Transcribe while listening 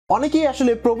অনেকেই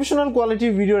আসলে প্রফেশনাল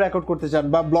কোয়ালিটির ভিডিও রেকর্ড করতে চান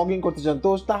বা ব্লগিং করতে চান, তো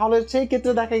তাহলে সেই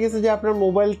ক্ষেত্রে দেখা গেছে যে আপনার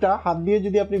মোবাইলটা হাত দিয়ে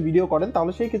যদি আপনি ভিডিও করেন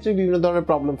তাহলে সেই ক্ষেত্রে বিভিন্ন ধরনের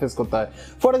প্রবলেম ফেস করতে হয়।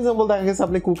 ফর এক্সাম্পল দেখা গেছে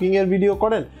আপনি কুকিং এর ভিডিও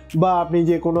করেন বা আপনি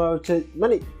যে কোনো হচ্ছে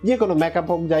মানে যে কোনো মেকআপ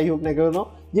হোক যাই হোক না কেন,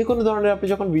 যে কোনো ধরনের আপনি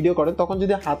যখন ভিডিও করেন তখন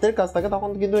যদি হাতের কাজ থাকে তখন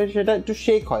কিন্তু সেটা একটু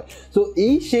শেক হয়। সো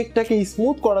এই শেকটাকে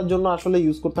স্মুথ করার জন্য আসলে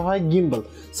ইউজ করতে হয় গিম্বল।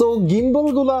 সো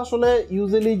গিম্বলগুলো আসলে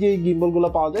ইউজুয়ালি যে গিম্বলগুলো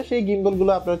পাওয়া যায় সেই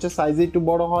গিম্বলগুলো আপনার হচ্ছে সাইজে একটু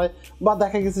বড় হয় বা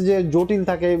দেখা গেছে যে জটিল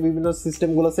থাকে, বিভিন্ন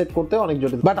সিস্টেমগুলো সেট করতে অনেক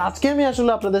জটিল। বাট আজকে আমি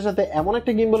আসলে আপনাদের সাথে এমন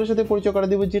একটা গিম্বলের সাথে পরিচয় করে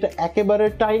দিব যেটা একেবারে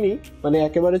টাইনি, মানে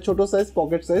একেবারে ছোট সাইজ,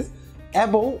 পকেট সাইজ,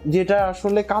 এবং যেটা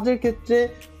আসলে কাজের ক্ষেত্রে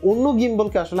অন্য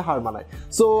গিম্বলকে আসলে হার মানায়।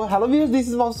 So hello viewers, this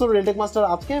is master RealTech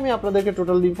master. আজকে আমি আপনাদেরকে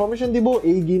টোটাল ইনফরমেশন দিব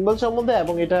এই গিম্বল সম্বন্ধে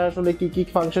এবং এটা আসলে কি কি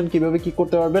ফাংশন, কিভাবে কি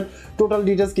করতে পারবেন, টোটাল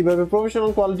ডিটেইলস, কিভাবে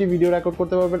প্রফেশনাল কোয়ালিটি ভিডিও রেকর্ড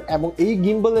করতে পারবেন এবং এই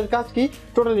গিম্বলের কাজ কি,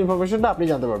 টোটাল ইনফরমেশনটা আপনি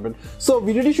জানতে পারবেন। সো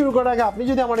ভিডিওটি শুরু করার আগে আপনি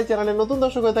যদি আমার এই চ্যানেলে নতুন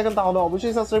দর্শক হয়ে থাকেন তাহলে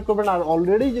অবশ্যই সাবস্ক্রাইব করবেন, আর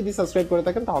অলরেডি যদি সাবস্ক্রাইব করে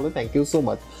থাকেন তাহলে thank you so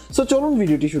much. So চলুন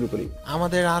ভিডিওটি শুরু করি।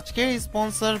 আমাদের আজকের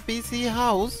স্পন্সর পিসি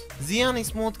হাউস জিয়ান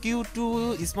স্মুথ Q2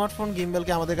 স্মার্টফোন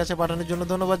গিম্বলকে আমাদের কাছে পাঠানোর জন্য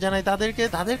ধন্যবাদ জানাই তাদেরকে।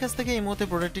 তাদের কাছ থেকে এই মুহূর্তে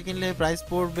প্রোডাক্টটি কিনলে প্রাইস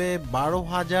পড়বে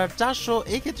 12,400।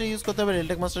 এই ক্ষেত্রে ইউজ করতে হবে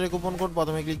RealTech মাস্টারের কুপন কোড।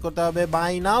 প্রথমে ক্লিক করতে হবে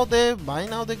বাই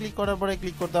নাওতে ক্লিক করার পরে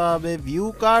ক্লিক করতে হবে ভিউ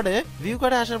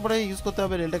কার্ডে আসার পরে ইউজ করতে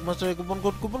হবে RealTech মাস্টারের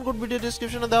কুপন কোড ভিডিও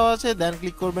ডেসক্রিপশনে দেওয়া আছে। দেন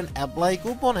ক্লিক করবেন অ্যাপ্লাই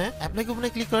কুপনে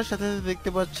ক্লিক করার সাথে সাথে দেখতে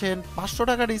পাচ্ছেন 500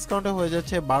 টাকা ডিসকাউন্টে হয়ে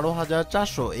যাচ্ছে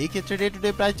 12,400। এই ক্ষেত্রে day to day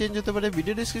price change হতে পারে,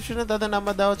 ভিডিও ডেসক্রিপশনে তাদের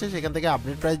নাম্বার দেওয়া আছে, সেখান থেকে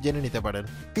আপডেট প্রাইস জেনে নিতে পারেন।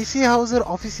 পিসি হাউসের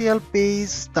অফিসিয়াল পেজ,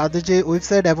 তাদের যে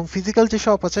ওয়েবসাইট এবং ফিজিক্যাল যে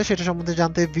শপ আছে সেটা সম্বন্ধে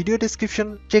জানতে ভিডিও ডেসক্রিপশন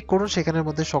চেক করুন, সেখানের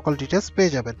মধ্যে সকল ডিটেলস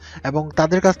পেয়ে যাবেন এবং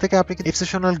তাদের কাছ থেকে আপনি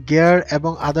এক্সেপশনাল গিয়ার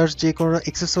এবং আদার্স যে কোনো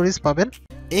অ্যাকসেসরিজ পাবেন।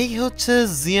 এই হচ্ছে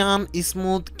জিয়ান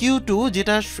স্মুথ Q2,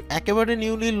 যেটা একেবারে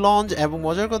নিউলি লঞ্চ এবং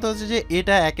মজার কথা হচ্ছে যে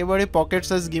এটা একেবারে পকেট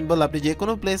সাইজ গিম্বল, আপনি যে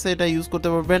কোনো প্লেসে এটা ইউজ করতে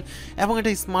পারবেন এবং এটা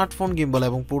স্মার্টফোন গিম্বল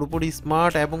এবং পুরোপুরি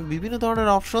স্মার্ট এবং বিভিন্ন ধরনের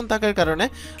অপশন থাকার কারণে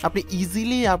আপনি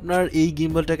ইজিলি আপনার এই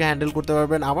গিম্বলটাকে হ্যান্ডেল করতে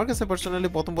পারবেন। আমার কাছে পার্সোনালি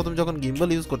প্রথম যখন গিম্বল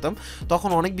ইউজ করতাম তখন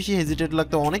অনেক বেশি হেজিটেট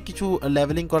লাগতো, অনেক কিছু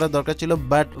লেভেলিং করার দরকার ছিল,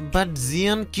 বাট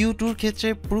জিয়ান Q2-র ক্ষেত্রে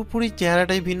পুরোপুরি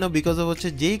চেহারাটাই ভিন্ন, বিকজ অফ হচ্ছে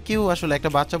যে কেউ আসলে একটা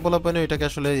বাচ্চা পোলাপানে এটাকে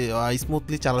আসলে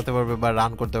স্মুথলি চালাতে পারবে বা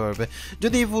রান করতে পারবে।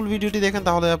 যদি এই ফুল ভিডিওটি দেখেন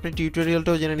তাহলে আপনি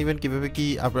টিউটোরিয়ালটাও জেনে নেবেন কিভাবে কি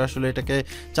আপনার আসলে এটাকে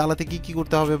চালাতে কি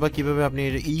করতে হবে বা কিভাবে আপনি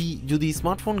এই যদি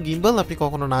স্মার্টফোন গিম্বল আপনি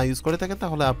কখনো না ইউজ করে থাকেন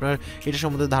তাহলে আপনার এটা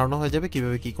সম্বন্ধে ধারণা হয়ে যাবে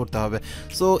কিভাবে কি করতে হবে।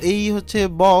 সো এই হচ্ছে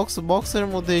বক্সের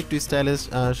মধ্যে একটু স্টাইলিশ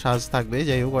সাজ থাকবে,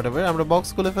 যাই হোক হোয়াটএভার। আমরা বক্স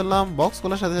খুলে ফেললাম, বক্স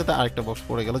খোলার সাথে সাথে আরেকটা বক্স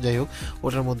পড়ে গেল, যাই হোক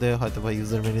ওটার মধ্যে হয়তো বা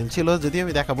ইউজার ম্যানুয়াল ছিল, যদি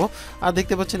আমি দেখাবো। আর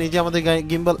দেখতে পাচ্ছেন এই যে আমাদের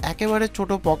গিম্বল একেবারে ছোট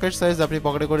পকেট সাইজ, আপনি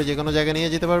পকেটে করে যে কোনো জায়গায় নিয়ে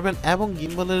যেতে পারবেন এবং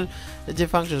গিম্বলের যে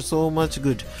function so much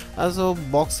good. So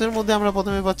বক্সের মধ্যে আমরা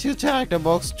প্রথমে পাচ্ছি হচ্ছে আরেকটা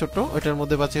বক্স ছোট, ওইটার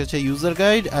মধ্যে পাচ্ছি হচ্ছে ইউজার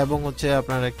গাইড এবং হচ্ছে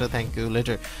আপনার একটা থ্যাংক ইউ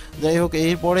লেটার। যাই হোক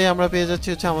এরপরে আমরা পেয়ে যাচ্ছি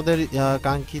হচ্ছে আমাদের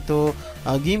কাঙ্ক্ষিত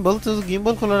গিম্বল। তো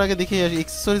গিম্বল খোলার আগে দেখি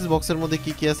অ্যাকসেসরিজ বক্সের মধ্যে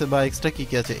কি কি আছে বা এক্সট্রা কি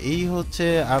কি আছে। এই হচ্ছে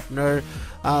আপনার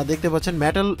দেখতে পাচ্ছেন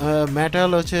মেটাল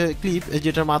হচ্ছে ক্লিপ,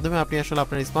 যেটার মাধ্যমে আপনি আসলে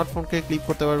আপনার স্মার্টফোনকে ক্লিপ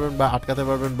করতে পারবেন বা আটকাতে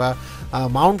পারবেন বা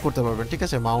মাউন্ট করতে পারবেন, ঠিক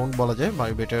আছে, মাউন্ট বলা যায় বা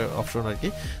বেটার অপশন আর কি।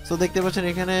 সো দেখতে পাচ্ছেন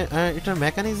এখানে এটার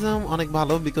মেকানিজম অনেক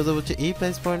ভালো, বিকজ অফ হচ্ছে এই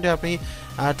প্রাইস পয়েন্টে আপনি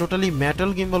টোটালি মেটাল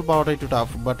গিম্বল পাওয়াটা একটু টাফ,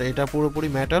 বাট এটা পুরোপুরি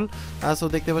মেটাল। সো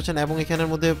দেখতে পাচ্ছেন এবং এখানের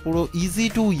মধ্যে পুরো ইজি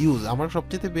টু ইউজ, আমার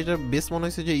সবচেয়ে বেস্ট মনে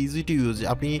হয়েছে যে ইজি টু ইউজ।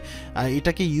 আপনি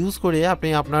এটাকে ইউজ করে আপনি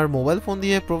আপনার মোবাইল ফোন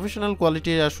দিয়ে প্রফেশনাল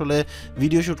কোয়ালিটির আসলে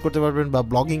ভিডিও শ্যুট করতে পারবেন বা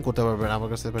ব্লগিং করতে পারবেন। আমার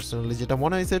কাছে পার্সোনালি যেটা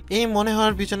মনে হয়েছে, এই মনে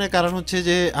হওয়ার পিছনে কারণ হচ্ছে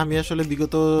যে আমি আসলে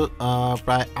বিগত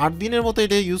প্রায় 8 দিনের মতো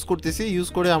এটা ইউজ করতেছি। ইউজ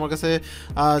করে আমার কাছে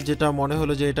যেটা মনে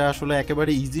হলো যে এটা আসলে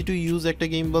একেবারে ইজি টু ইউজ একটা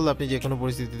গিম্বল, আপনি যে কোনো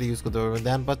পরিস্থিতিতে ইউজ করতে পারবেন।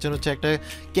 দেন পাচ্ছেন হচ্ছে একটা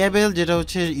কেবল, যেটা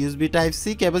হচ্ছে USB Type-C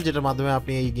কেবল, যেটার মাধ্যমে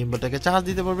আপনি এই গিম্বলটাকে চার্জ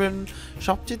দিতে পারবেন।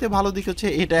 সবচেয়ে ভালো দিক হচ্ছে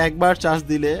এটা একবার চার্জ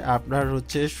দিলে আপনার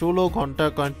হচ্ছে 16 ঘন্টা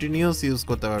কন্টিনিউয়াস ইউজ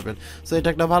করতে পারবেন। সো এটা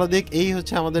একটা ভালো দিক। এই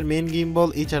হচ্ছে আমাদের মেন গিম্বল,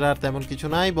 এছাড়া আর তেমন কিছু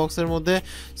নাই বক্সের মধ্যে।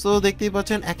 সো দেখতেই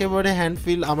পাচ্ছেন একেবারে হ্যান্ড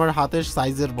ফিল আমার হাতের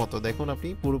সাইজের মতো, দেখুন আপনি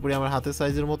পুরোপুরি আমার হাতের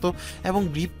সাইজের মতো এবং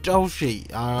গ্রিপটাও সেই,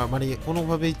 মানে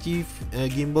কোনোভাবেই চিফ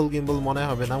গিম্বল মনে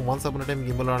হবে না। ওয়ান্স আপন টাইম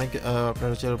গিম্বলের অনেক আপনার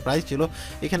হচ্ছে প্রাইস ছিল।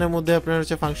 এখানের মধ্যে আপনার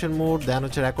হচ্ছে ফাংশন মোড, দেন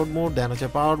হচ্ছে রেকর্ড মোড, দেন হচ্ছে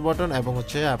পাওয়ার বাটন এবং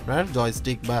হচ্ছে আপনার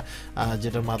জয়স্টিক বা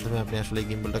যেটার মাধ্যমে আপনি আসলে এই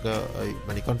গিম্বলটাকে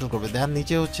মানে কন্ট্রোল করবে। দেন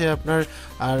নিচে হচ্ছে আপনার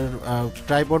আর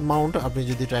ট্রাইপড মাউন্ট, আপনি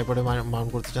যদি ট্রাইপডে মাউন্ট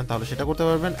করতে চান তাহলে সেটা করতে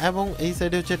পারবেন এবং এই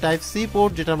সাইডে হচ্ছে Type-C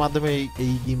পোর্ট, যেটার মাধ্যমে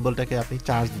এই গিম্বলটাকে আপনি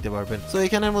চার্জ দিতে পারবেন। সো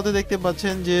এখানের মধ্যে দেখতে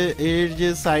পাচ্ছেন যে এর যে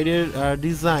সাইডের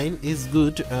ডিজাইন ইজ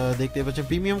গুড, দেখতে পাচ্ছেন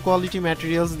প্রিমিয়াম কোয়ালিটি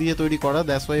ম্যাটেরিয়ালস দিয়ে তৈরি করা,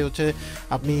 দ্যাটস ওয়াই হচ্ছে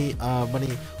আপনি মানে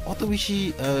অত বেশি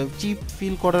চিপ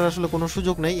ফিল করার আসলে কোনো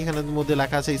সুযোগ নেই। এখানের মধ্যে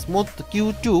লেখা আছে স্মুথ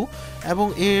Q2 এবং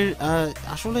এর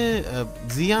আসলে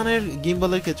জিয়ানের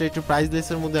গিম্বলের ক্ষেত্রে একটু প্রাইস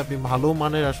লেসের মধ্যে আপনি ভালো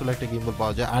মানের আসলে একটা গিম্বল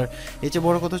পাওয়া যায়। আর এর চেয়ে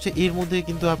বড় কথা হচ্ছে এর মধ্যে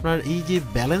কিন্তু আপনার এই যে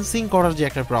ব্যালেন্সিং করার যে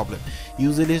একটা প্রবলেম,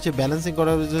 ইউজুয়ালি হচ্ছে ব্যালেন্সিং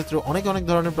করার ক্ষেত্রে অনেক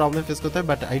ধরনের প্রবলেম ফেস করতে হয়,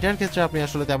 বাট এটার ক্ষেত্রে আপনি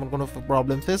আসলে তেমন কোনো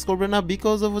প্রবলেম ফেস করবেন না,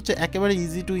 বিকজ অফ হচ্ছে একেবারে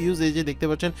ইজি টু ইউজ। এই যে দেখতে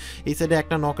পাচ্ছেন এই সাইডে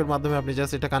একটা নকের মাধ্যমে আপনি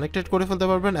জাস্ট এটা কানেক্টেড করে ফেলতে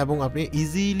পারবেন এবং আপনি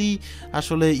ইজিলি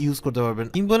আসলে ইউজ করতে পারবেন।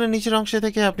 গিম্বলের নিচের অংশে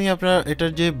থেকে আপনি আপনার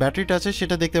এটার যে ব্যাটারিটা আছে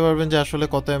সেটা দেখতে পারবেন যে আসলে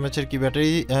কত এমএচ এর কি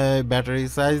ব্যাটারি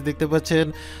সাইজ দেখতে পাচ্ছেন,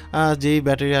 যেই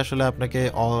ব্যাটারি আসলে আপনাকে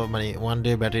মানে 1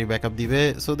 ডে ব্যাটারি ব্যাকআপ দিবে।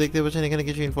 সো দেখতে পাচ্ছেন এখানে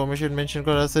কিছু ইনফরমেশন মেনশন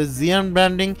করা আছে, জিয়ান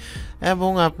ব্র্যান্ডিং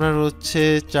এবং আপনার হচ্ছে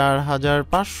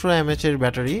 4500 এমএচ এর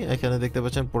ব্যাটারি। এখানে দেখতে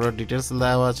পাচ্ছেন পুরো ডিটেলস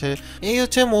দেওয়া আছে। এই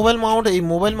হচ্ছে মোবাইল মাউন্ট। এই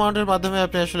মোবাইল মাউন্টের মাধ্যমে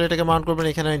আপনি আসলে এটাকে মাউন্ট করবেন।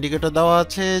 এখানে ইন্ডিকেটর দেওয়া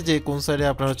আছে যে কোন সাইডে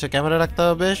আপনার হচ্ছে ক্যামেরা রাখতে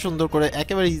হবে, সুন্দর করে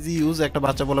একেবারে ইজি ইউজ, একটা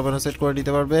বাচ্চা বলাবেন সেট করে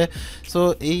দিতে পারবে। সো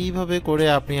এইভাবে করে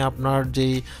আপনি আপনার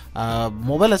যেই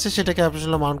মোবাইল আছে সেটাকে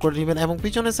আসলে মাউন্ট করে নেবেন এবং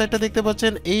পিছনের সাইডটা দেখতে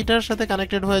পাচ্ছেন এইটার সাথে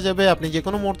কানেক্টেড হয়ে যাবে। আপনি যে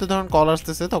কোনো মুহূর্তে ধরুন কল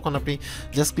আসতেছে তখন আপনি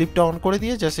জাস্ট ক্লিপটা অন করে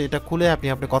দিয়ে জাস্ট এটা খুলে আপনি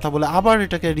কথা বলে আবার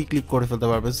এটাকে রিক্লিপ করে ফেলতে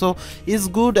পারবেন। সো ইজ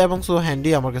গুড এবং সো হ্যান্ডি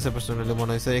আমার কাছে পার্সোনালি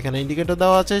মনে হয়েছে। এখানে ইন্ডিকেটর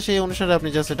দেওয়া আছে, সেই অনুসারে আপনি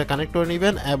জাস্ট এটা কানেক্ট করে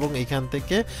নেবেন এবং এখান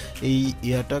থেকে এই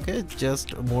ইয়ারটাকে জাস্ট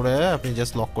মোড়ে আপনি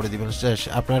জাস্ট লক করে দিবেন, শেষ,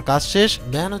 আপনার কাজ শেষ।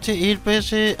 দেন হচ্ছে এর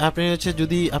পাশে আপনি হচ্ছে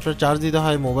যদি আপনার চার্জ দিতে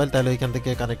হয় মোবাইল, তাহলে এখান থেকে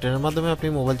কানেক্টরের মাধ্যমে আপনি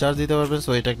মোবাইল চার্জ দিতে পারবেন।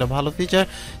 সো এটা একটা ভালো ফিচার।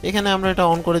 এখানে আমরা এটা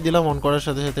অন করে দিলাম, অন করার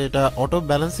সাথে সাথে এটা অটো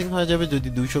ব্যালেন্সিং হয়ে যাবে যদি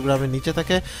 200 গ্রামের নিচে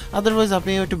থাকে। আদারওয়াইজ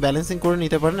আপনি একটু ব্যালেন্সিং করে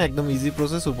নিতে পারেন, একদম ইজি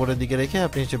প্রসেস, উপরের দিকে রেখে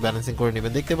আপনি হচ্ছে ব্যালেন্সিং করে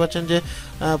নেবেন। দেখতে পাচ্ছেন যে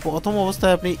প্রথম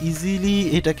অবস্থায় আপনি ইজিলি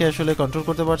এটাকে আসলে কন্ট্রোল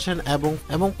করতে পারছেন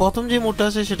এবং প্রথম যে মোডটা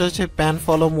আছে সেটা হচ্ছে প্যান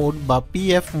ফলো মোড বা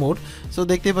পিএফ মোড। সো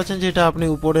দেখতে পাচ্ছেন যে এটা আপনি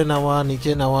উপরে নেওয়া,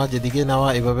 নিচে নেওয়া, যেদিকে নেওয়া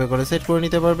এভাবে করে সেট করে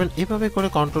নিতে পারবেন। এভাবে করে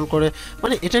কন্ট্রোল করে,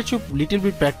 মানে এটা একটু লিটল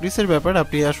বিট প্র্যাকটিসের ব্যাপার।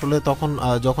 আপনি আসলে তখন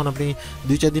যখন আপনি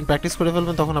 2-4 দিন প্র্যাকটিস করে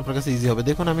ফেলবেন তখন আপনার কাছে ইজি হবে।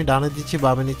 দেখুন আমি ডানে দিচ্ছি,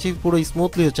 বামে নিচ্ছি, পুরো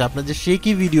স্মুথলি হচ্ছে। আপনার যে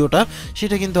শেকি ভিডিওটা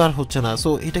সেটা কিন্তু আর হচ্ছে না। সো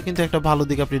এটা কিন্তু একটা ভালো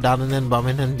দিক। আপনি ডানে নেন,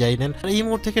 বামে নেন, যাই নেন। এই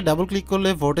মোড থেকে ডাবল ক্লিক করলে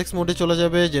ভর্টেক্স মোডে চলে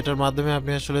যাবে, যেটার মাধ্যমে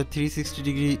আপনি আসলে 360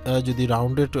 ডিগ্রি যদি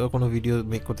রাউন্ডেড কোনো ভিডিও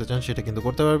মেক করতে চান সেটা কিন্তু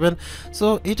করতে পারবেন। সো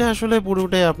এটা আসলে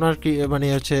পুরোটাই আপনার মানে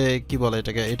হচ্ছে কি বলে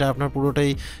এটাকে, এটা আপনার পুরোটাই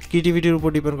ক্রিয়েটিভিটির উপর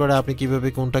ডিপেন্ড করে। আপনি কিভাবে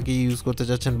কোনটা কি ইউজ করতে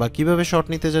যাচ্ছেন, বা কিভাবে শর্ট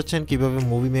নিতে যাচ্ছেন, কিভাবে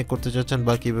মুভি মেক করতে যাচ্ছেন,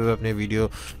 বা কিভাবে আপনি ভিডিও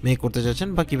মেক করতে যাচ্ছেন,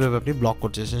 বা কিভাবে আপনি ব্লগ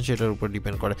করতে যাচ্ছেন সেটার উপর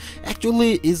ডিপেন্ড করে।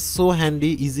 Actually is so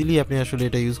handy, easily আপনি আসলে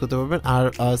এটা ইউজ করতে পারবেন। আর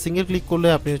সিঙ্গেল ক্লিক করলে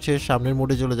আপনি হচ্ছে সামনের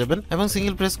মোডে চলে যাবেন এবং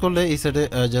সিঙ্গেল প্রেস করলে এই সাইডে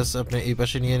জাস্ট আপনি এই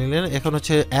পাশে নিয়ে নিলেন। এখন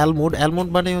হচ্ছে এল মোড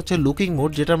মানে হচ্ছে লুকিং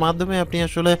মোড, যেটার মাধ্যমে আপনি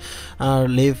আসলে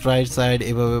লেফট রাইট সাইড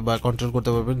এভাবে বা কন্ট্রোল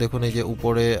করতে পারবেন। দেখুন এই যে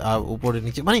উপরে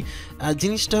নিচে, মানে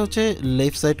জিনিসটা হচ্ছে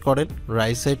লেফট সাইড করেন,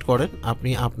 রাইট সাইড করেন, আপনি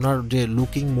আপনার যে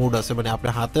লুকিং মোড আছে, মানে আপনি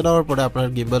হাতে নেওয়ার পরে আপনার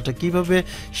গিম্বলটা কিভাবে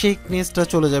শেকনেসটা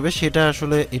চলে যাবে সেটা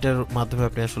আসলে এটার মাধ্যমে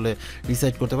আপনি আসলে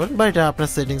ডিসাইড করতে পারেন, বা এটা আপনার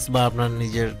সেটিংস বা আপনার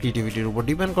নিজের ক্রিয়েটিভিটির উপর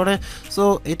ডিপেন্ড করে। সো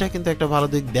এটা কিন্তু একটা ভালো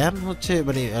দিক। দেন হচ্ছে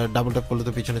মানে ডাবল ট্যাপ করলে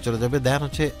তো পিছনে চলে যাবে। দেন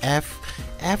হচ্ছে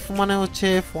এফ মানে হচ্ছে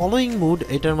ফলোইং মুড,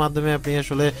 এটার মাধ্যমে আপনি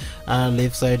আসলে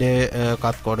লেফট সাইডে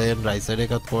কাট করেন, রাইট সাইডে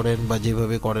কাট করেন, বা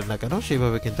যেভাবে করেন না কেন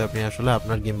সেইভাবে কিন্তু আপনি আসলে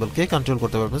আপনার গিম্বলকে কন্ট্রোল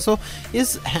করতে পারবেন। So is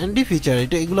handy feature.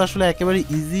 এগুলো আসলে একেবারে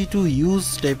ইজি টু ইউজ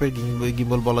টাইপের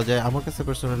গিম্বল বলা যায়। আমার কাছে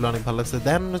পার্সোনালি অনেক ভালো লাগছে।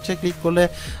 দেন হচ্ছে ক্লিক করলে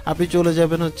আপনি চলে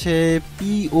যাবেন হচ্ছে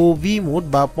পিওভি মোড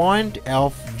বা পয়েন্ট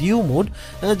অফ ভিউ মোড,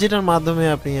 যেটার মাধ্যমে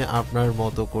আপনি আপনার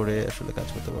মতো করে আসলে কাজ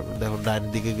করতে পারবেন। দেখুন ডান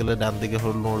দিকে গেলে ডান দিকে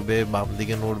নড়বে, বাম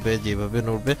দিকে নড়বে, যেভাবে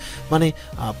নড়বে, মানে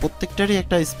প্রত্যেকটারই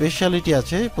একটা স্পেশালিটি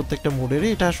আছে, প্রত্যেকটা মোডেরই।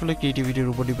 এটা আসলে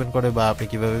ক্রিয়েটিভিটির উপর ডিপেন্ড করে, বা আপনি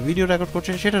কিভাবে ভিডিও রেকর্ড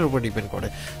করছেন সেটার উপর ডিপেন্ড করে।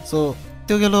 সো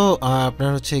তো গেল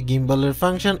আপনার হচ্ছে গিম্বলের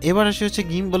ফাংশন। এবার আসে হচ্ছে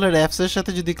গিম্বলের অ্যাপসের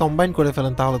সাথে যদি কম্বাইন করে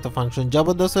ফেলেন তাহলে তো ফাংশন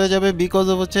জবরদস্ত হয়ে যাবে, বিকজ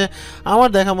অফ হচ্ছে আমার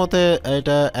দেখা মতে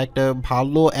এটা একটা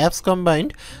ভালো অ্যাপস কম্বাইন্ড।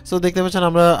 সো দেখতে পাচ্ছেন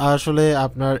আমরা আসলে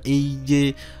আপনার এই যে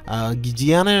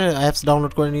জিয়ানের অ্যাপস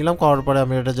ডাউনলোড করে নিলাম, করার পরে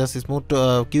আমি এটা জাস্ট স্মুথ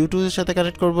Q2 এর সাথে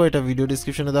কানেক্ট করবো। এটা ভিডিও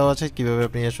ডিসক্রিপশনে দেওয়া আছে কিভাবে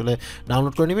আপনি আসলে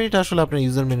ডাউনলোড করে নেবেন, এটা আসলে আপনার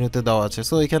ইউজার মেনুতে দেওয়া আছে।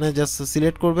 সো এখানে জাস্ট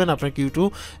সিলেক্ট করবেন আপনার Q2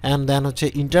 অ্যান্ড দেন হচ্ছে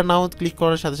ইন্টার নাও ক্লিক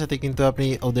করার সাথে সাথে কিন্তু আপনি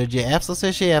ওদের যে অ্যাপস আছে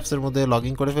সেই অ্যাপসের মধ্যে লগ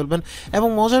ইন করে ফেলবেন। এবং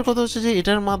মজার কথা হচ্ছে যে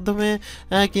এটার মাধ্যমে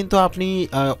কিন্তু আপনি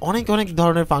অনেক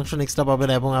ধরনের ফাংশন এক্সট্রা পাবেন,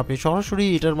 এবং আপনি সরাসরি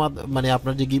এটার মানে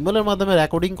আপনার যে গিম্বলের মাধ্যমে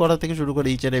রেকর্ডিং করা থেকে শুরু করে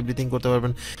ইচ অ্যান্ড এভরিথিং করতে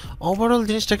পারবেন। ওভারঅল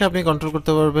জিনিসটাকে আপনি কন্ট্রোল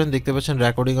করতে পারবেন। দেখতে পাচ্ছেন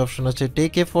রেকর্ডিং অপশন আছে,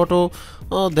 টেক এ ফটো,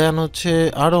 দেন হচ্ছে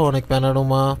আরও অনেক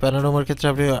প্যানোরামার ক্ষেত্রে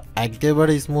আপনি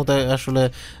একেবারে স্মুথ আসলে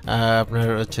আপনার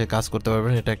হচ্ছে কাজ করতে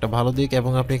পারবেন। এটা একটা ভালো দিক।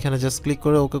 এবং আপনি এখানে জাস্ট ক্লিক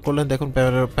করে ওকে করলেন, দেখুন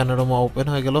প্যানোরামা ওপেন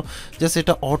হয়ে গেল। জাস্ট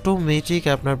এটা অটোমেটিক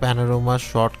আপনার প্যানোরামা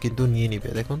শট কিন্তু নিয়ে নিবে।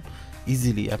 দেখুন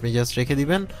ইজিলি আপনি জাস্ট রেখে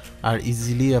দিবেন আর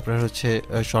ইজিলি আপনার হচ্ছে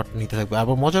শট নিতে থাকবে।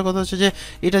 আবার মজার কথা হচ্ছে যে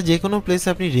এটা যে কোনো প্লেসে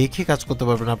আপনি রেখে কাজ করতে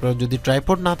পারবেন। আপনার যদি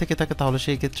ট্রাইপড না থেকে থাকে তাহলে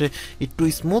সেই ক্ষেত্রে একটু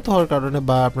স্মুথ হওয়ার কারণে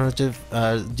বা আপনার হচ্ছে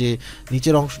যে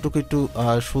নিচের অংশটুকু একটু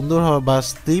সুন্দর হওয়ার বা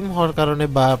স্লিম হওয়ার কারণে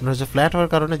বা আপনার হচ্ছে ফ্ল্যাট হওয়ার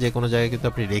কারণে যে কোনো জায়গায় কিন্তু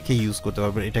আপনি রেখে ইউজ করতে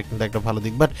পারবেন। এটা কিন্তু একটা ভালো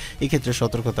দিক, বাট এই ক্ষেত্রে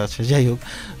সতর্কতা আছে। যাই হোক,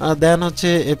 দেন হচ্ছে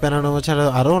এই প্যানোরামা ছাড়া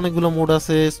আরও অনেকগুলো মোড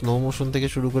আছে, স্নো মোশন থেকে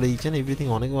শুরু করে ইচ অ্যান্ড এভরিথিং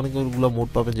অনেকগুলো মোড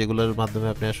পাবেন যেগুলোর মাধ্যমে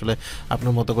আপনি আসলে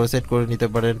আপনার মতো করে সেট করে নিতে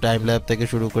পারেন। টাইম ল্যাব থেকে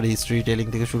শুরু করে হিস্ট্রি টেলিং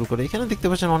থেকে শুরু করে এখানে দেখতে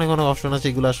পাচ্ছেন অনেক অপশন আছে,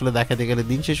 এগুলো আসলে দেখাতে গেলে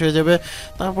দিন শেষ হয়ে যাবে।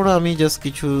 তারপরে আমি জাস্ট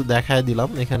কিছু দেখায় দিলাম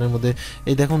এখানের মধ্যে।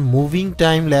 এই দেখুন মুভিং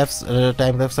টাইম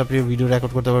ল্যাপস আপনি ভিডিও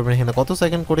রেকর্ড করতে পারবেন। এখানে কত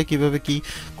সেকেন্ড করে কীভাবে কী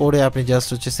করে আপনি জাস্ট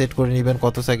হচ্ছে সেট করে নেবেন,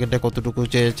 কত সেকেন্ডে কতটুকু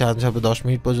চার্জ হবে, 10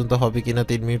 মিনিট পর্যন্ত হবে কিনা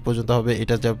 3 মিনিট পর্যন্ত হবে,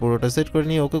 এটা যা পুরোটা সেট করে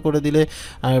নিয়ে ওকে করে দিলে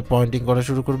আর পয়েন্টিং করা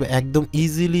শুরু করবে একদম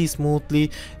ইজিলি স্মুথলি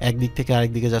একদিক থেকে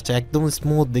আরেক দিকে যাচ্ছে, একদম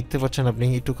স্মুথ দেখতে পাচ্ছেন। আপনি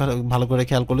একটু ভালো করে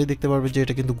খেয়াল করলেই দেখতে পারবেন যে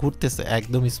এটা কিন্তু ঘুরতেছে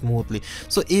একদম স্মুথলি।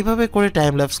 সো এইভাবে করে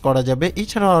টাইম ল্যাপস করা যাবে।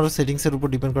 এছাড়াও আরও সেটিংসের উপর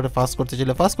ডিপেন্ড করে, ফাস্ট করতে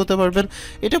চাইলে ফাস্ট করতে পারবেন।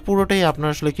 এটা পুরোটাই আপনার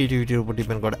আসলে ক্রিয়েটিভিটির উপর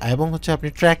ডিপেন্ড করে। এবং হচ্ছে আপনি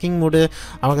ট্র্যাকিং মোডে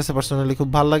আমার কাছে পার্সোনালি খুব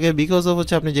ভালো লাগে, বিকজ অফ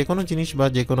হচ্ছে আপনি যে কোনো জিনিস বা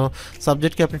যে কোনো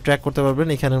সাবজেক্টকে আপনি ট্র্যাক করতে পারবেন।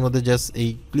 এখানের মধ্যে জাস্ট এই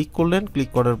ক্লিক করলেন, ক্লিক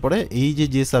করার পরে এই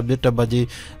যে সাবজেক্টটা বা যে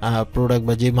প্রোডাক্ট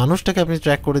বা যে মানুষটাকে আপনি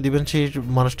ট্র্যাক করে দিবেন সেই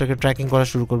মানুষটাকে ট্র্যাকিং করা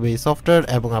শুরু করবে এই সফটওয়্যার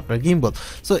এবং আপনার গিম্বল।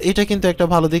 সো এটা কিন্তু একটা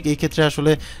ভালো দিক। এই ক্ষেত্রে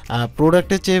আসলে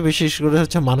প্রোডাক্টের চেয়ে বিশেষ করে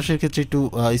হচ্ছে মানুষের ক্ষেত্রে একটু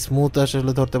স্মুথ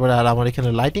আসলে ধরতে পারে। আর আমার এখানে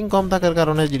লাইটিং কম থাকার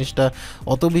কারণে জিনিসটা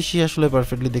অত বেশি আসলে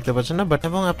পারফেক্টলি দেখতে পাচ্ছেন না। বাট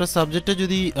এবং আপনার সাবজেক্টটা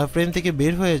যদি ফ্রেম থেকে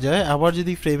বের হয়ে যায় আবার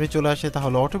যদি ফ্রেমে চলে আসে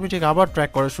তাহলে অটোমেটিক আবার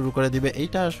ট্র্যাক করা শুরু করে দিবে,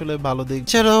 এইটা আসলে ভালো দিক।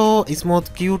 এছাড়াও স্মুথ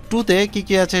Q2 তে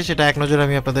কি আছে সেটা এক নজরে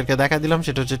আমি আপনাদেরকে দেখা দিলাম।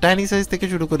 সেটা হচ্ছে টাইনি সাইজ থেকে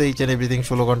শুরু করে ইচ অ্যান্ড এভরিথিং,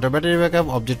 16 ঘন্টা ব্যাটারি ব্যাকআপ,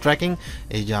 অবজেক্ট ট্র্যাকিং,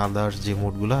 এই যে আদার্স যে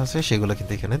মোডগুলো আছে সেগুলো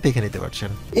কিন্তু এখানে দেখে নিতে পারছেন।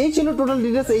 এই ছিল টোটাল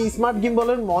ডিটেলস এই স্মার্ট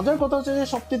গিম্বলের। মজার কথা হচ্ছে যে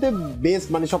সবচেয়ে বেস্ট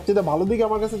মানে সবচেয়ে ভালো দিক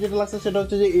আমার কাছে যেটা লাগছে সেটা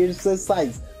হচ্ছে যে এর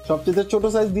সাইজ সবচেয়ে ছোট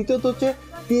সাইজ। দ্বিতীয়ত হচ্ছে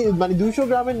মানে 200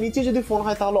 গ্রামের নিচে যদি ফোন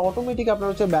হয় তাহলে অটোমেটিক আপনার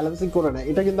হচ্ছে ব্যালেন্সিং করে নেয়,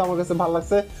 এটা কিন্তু আমার কাছে ভালো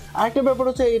লাগছে। আরেকটা ব্যাপার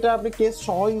হচ্ছে এটা আপনি কেস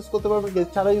সহ ইউজ করতে পারবেন, কেস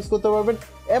ছাড়া ইউজ করতে পারবেন।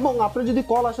 এবং আপনার যদি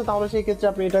কল আসে তাহলে সেই ক্ষেত্রে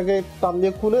আপনি এটাকে টান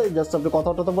দিয়ে খুলে জাস্ট আপনি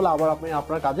কথা বলে আবার আপনি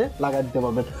আপনার কাজে লাগাই দিতে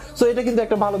পারবেন। সো এটা কিন্তু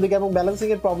একটা ভালো দিক। এবং ব্যালেন্সিং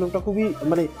এর প্রবলেমটা খুবই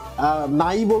মানে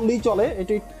নাই বললেই চলে,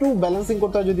 এটা একটু ব্যালেন্সিং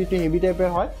করতে হয় যদি একটু হেভি টাইপের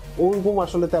হয়, ওরকম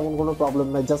আসলে তেমন কোনো প্রবলেম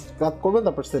নাই, জাস্ট কাজ করবেন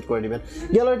তারপর সেট করে নেবেন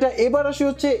গেল এটা। এবার আসি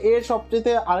হচ্ছে এর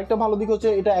সবচেয়ে আরেকটা ভালো দিক হচ্ছে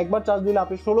এটা একবার চার্জ দিলে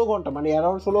আপনি 16 ঘন্টা মানে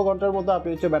অ্যারাউন্ড 16 ঘন্টার মধ্যে আপনি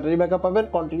হচ্ছে ব্যাটারি ব্যাকআপ পাবেন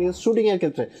কন্টিনিউয়াস শুটিং এর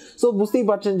ক্ষেত্রে। সো বুঝতেই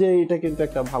পারছেন যে এটা কিন্তু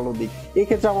একটা ভালো দিক। এই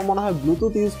ক্ষেত্রে আমার মনে হয়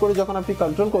ব্লুটুথ ইউজ করে যখন আপনি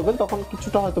কন্ট্রোল করবেন তখন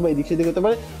কিছুটা হয়তো বা এদিক সেদিক হতে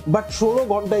পারে, বাট 16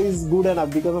 ঘন্টা is good enough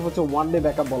because of হচ্ছে ওয়ান ডে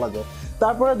ব্যাকআপ বলা যায়।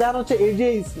 তারপরে দেন হচ্ছে এই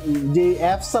যে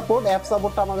অ্যাপ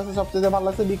সাপোর্টটা আমার কাছে সবচেয়ে ভালো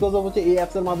লাগছে বিকজ অফ হচ্ছে এই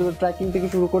অ্যাপস এর মাধ্যমে ট্র্যাকিং থেকে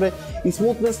শুরু করে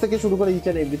স্মুথনেস থেকে শুরু করে ইচ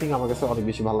এন্ড এভরিথিং আমার কাছে অনেক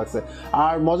বেশি ভালো লাগছে।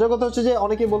 আর মজার কথা হচ্ছে যে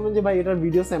অনেকেই বলবেন যে ভাই এটার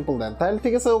ভিডিও স্যাম্পল দেন, তাহলে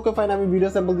ঠিক আছে ওকে ফাইন, আমি ভিডিও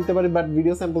স্যাম্পল দিতে পারি, বাট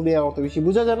ভিডিও স্যাম্পল দিয়ে অত বেশি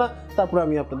বোঝা যায় না। তারপরে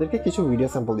আমি আপনাদেরকে কিছু ভিডিও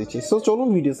স্যাম্পল দিচ্ছি। সো চলুন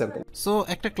ভিডিও স্যাম্পল। সো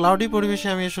একটা ক্লাউডি পরিবেশে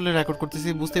আমি আসলে রেকর্ড করতেছি,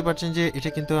 বুঝতেই পারছেন যে এটা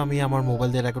কিন্তু আমি আমার মোবাইল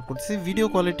দিয়ে রেকর্ড করতেছি। ভিডিও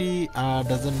কোয়ালিটি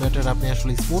ডাজন্ট ম্যাটার, আপনি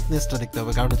আসলে স্মুথনেসটা দেখতে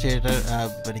হবে, কারণ হচ্ছে এটা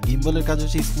মানে গিম্বলের কাজ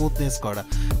হচ্ছে স্মুথনেস করা,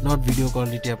 নট ভিডিও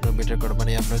কোয়ালিটি আপনার বেটার করা।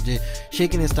 মানে আপনার যে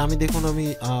শেকিনেসটা, আমি দেখুন আমি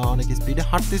অনেক স্পিডে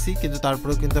হাঁটতেছি কিন্তু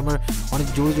তারপরেও কিন্তু আমার অনেক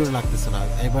জোরে লাগতেছে না।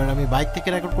 এবার আমি বাইক থেকে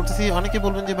রেকর্ড করতেছি, অনেকে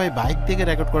বলবেন যে ভাই বাইক থেকে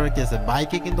রেকর্ড করার কি আছে,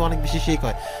 বাইকে কিন্তু অনেক বেশি শেক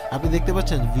হয়। আপনি দেখতে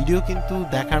পাচ্ছেন ভিডিও কিন্তু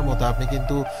দেখার মতো, আপনি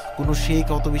কিন্তু কোনো শেক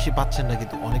অত বেশি পাচ্ছেন না,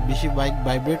 কিন্তু অনেক বেশি বাইক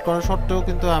ভাইব্রেট করা সত্ত্বেও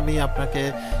কিন্তু আমি আপনাকে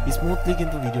স্মুথলি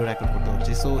কিন্তু ভিডিও রেকর্ড করতে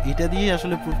পারছি। সো এটা দিয়ে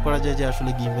আসলে প্রুভ করা যায় যে আসলে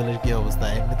গিম্বলের কি অবস্থা।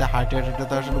 এমনিতে হার্ট রেটটা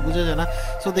তো আসলে বোঝা যায় না।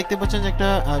 সো দেখতে পাচ্ছেন যে একটা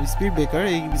স্পিড ব্রেকার,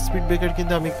 এই স্পিড ব্রেকার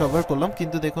কিন্তু আমি কভার করলাম,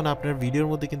 কিন্তু দেখুন আপনার ভিডিওর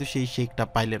মধ্যে কিন্তু সেই শেকটা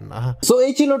পাইলেন না। সো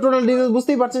এই ছিল টোটাল ডিটেইলস।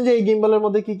 বুঝতেই পারছেন যে এই গিম্বলের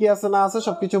মধ্যে কি আছে না আছে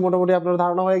সবকিছু মোটামুটি আপনার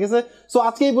ধারণা হয়ে গেছে। সো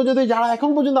আজকে এই পর্যন্ত, যারা এখন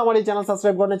পর্যন্ত আমার এই চ্যানেল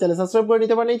সাবস্ক্রাইব করেন চ্যানেল সাবস্ক্রাইব করে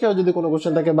নিতে পারেন। কেউ যদি কোনো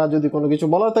কোশ্চেন থাকে বা যদি কোনো কিছু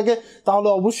বলার থাকে তাহলে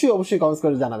অবশ্যই কমেন্টস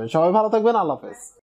করে জানাবেন। সবাই ভালো থাকবেন, আল্লাহ হাফেজ।